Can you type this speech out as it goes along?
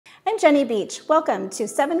I'm Jenny Beach. Welcome to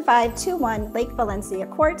 7521 Lake Valencia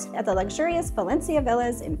Court at the luxurious Valencia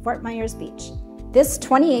Villas in Fort Myers Beach. This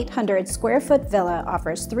 2,800 square foot villa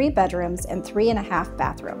offers 3 bedrooms and 3.5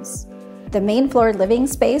 bathrooms. The main floor living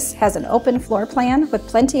space has an open floor plan with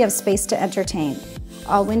plenty of space to entertain.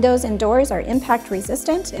 All windows and doors are impact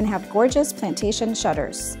resistant and have gorgeous plantation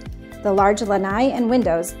shutters. The large lanai and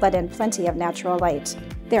windows let in plenty of natural light.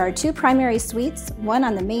 There are 2 primary suites, one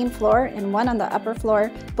on the main floor and one on the upper floor,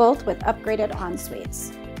 both with upgraded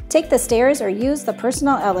en-suites. Take the stairs or use the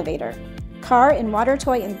personal elevator. Car and water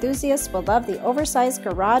toy enthusiasts will love the oversized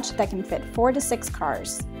garage that can fit 4 to 6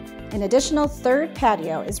 cars. An additional 3rd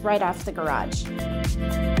patio is right off the garage.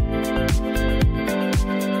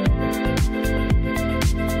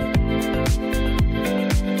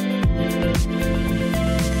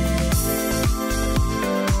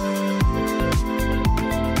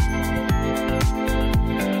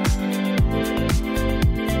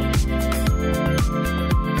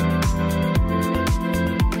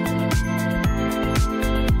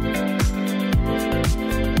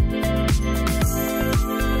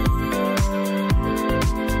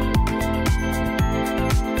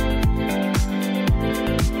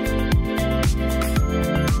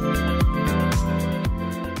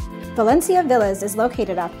 Valencia Villas is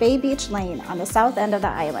located off Bay Beach Lane on the south end of the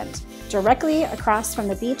island, directly across from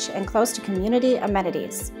the beach and close to community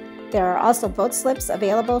amenities. There are also boat slips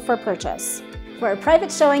available for purchase. For a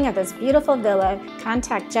private showing of this beautiful villa,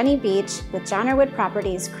 contact Jenny Beach with John Erwood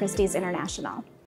Properties, Christie's International.